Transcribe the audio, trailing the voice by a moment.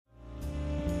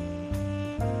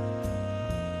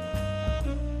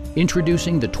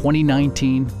Introducing the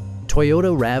 2019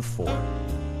 Toyota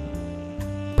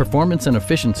RAV4. Performance and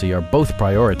efficiency are both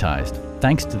prioritized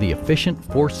thanks to the efficient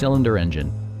 4-cylinder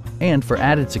engine. And for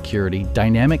added security,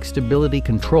 dynamic stability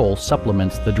control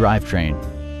supplements the drivetrain.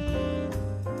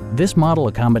 This model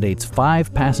accommodates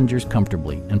 5 passengers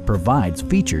comfortably and provides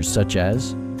features such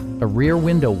as a rear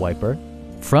window wiper,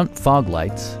 front fog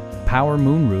lights, power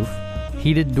moonroof,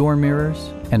 heated door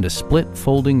mirrors, and a split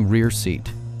folding rear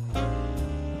seat.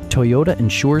 Toyota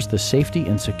ensures the safety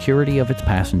and security of its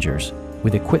passengers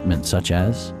with equipment such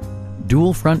as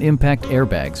dual front impact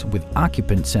airbags with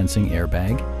occupant sensing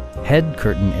airbag, head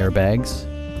curtain airbags,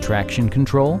 traction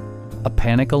control, a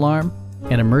panic alarm,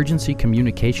 an emergency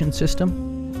communication system,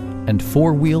 and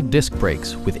 4-wheel disc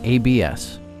brakes with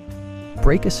ABS.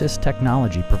 Brake Assist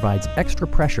technology provides extra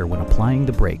pressure when applying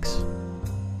the brakes.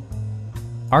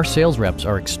 Our sales reps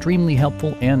are extremely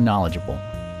helpful and knowledgeable.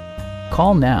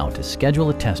 Call now to schedule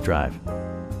a test drive.